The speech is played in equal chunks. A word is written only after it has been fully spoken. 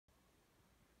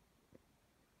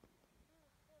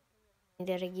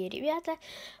Дорогие ребята,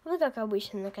 вы как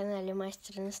обычно на канале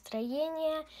Мастер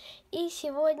Настроения, и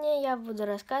сегодня я буду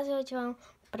рассказывать вам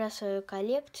про свою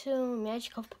коллекцию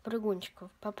мячиков-попрыгунчиков,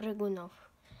 попрыгунов.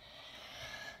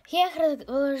 Я их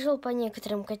разложил по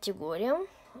некоторым категориям.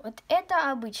 Вот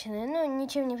это обычные,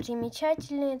 ничем не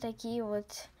примечательные такие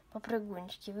вот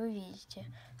попрыгунчики, вы видите.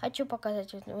 Хочу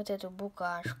показать вот эту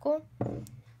букашку.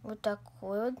 Вот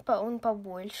такой вот, он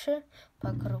побольше,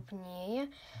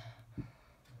 покрупнее.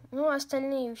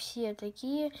 Остальные все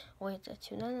такие. Ой, это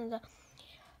отсюда надо.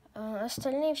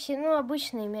 Остальные все,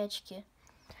 обычные мячики.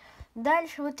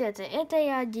 Дальше вот это. Это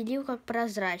я отделил как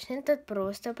прозрачный. Этот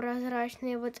просто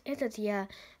прозрачный. Вот этот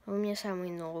у меня самый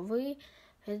новый.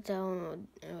 Это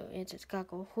этот,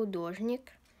 как его,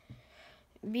 художник.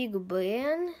 Биг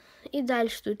Бен. И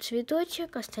дальше тут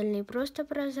цветочек. Остальные просто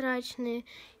прозрачные.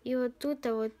 И вот тут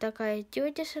вот такая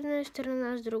тетя с одной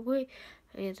стороны, а с другой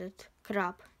этот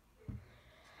краб.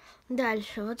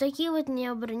 Дальше, вот такие вот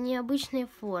необычные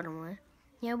формы.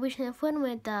 Необычные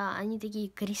формы, это они такие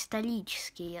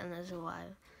кристаллические, я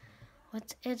называю.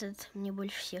 Вот этот мне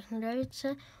больше всех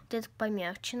нравится. Вот этот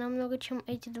помягче намного, чем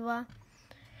эти два.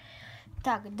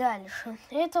 Так, дальше.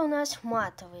 Это у нас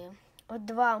матовые. Вот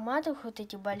два матовых, вот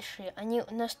эти большие, они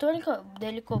настолько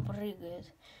далеко прыгают.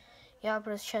 Я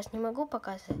просто сейчас не могу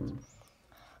показать.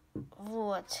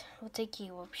 Вот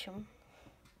такие, в общем.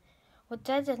 Вот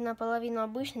этот наполовину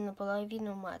обычный,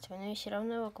 наполовину матовый, но я все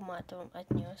равно его к матовым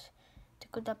отнес. Ты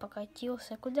куда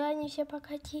покатился? Куда они все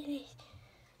покатились?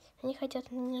 Они хотят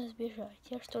от меня сбежать.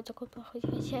 Я что, такой плохой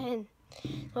хозяин?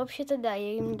 Вообще-то да,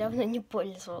 я им давно не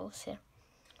пользовался.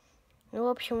 В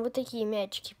общем, вот такие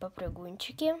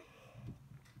мячики-попрыгунчики.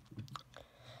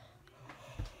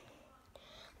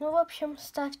 В общем,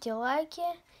 ставьте лайки.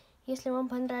 Если вам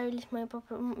понравились мои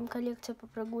коллекции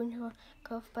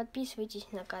попрыгунчиков,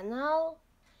 подписывайтесь на канал.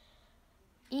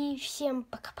 И всем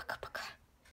пока-пока-пока.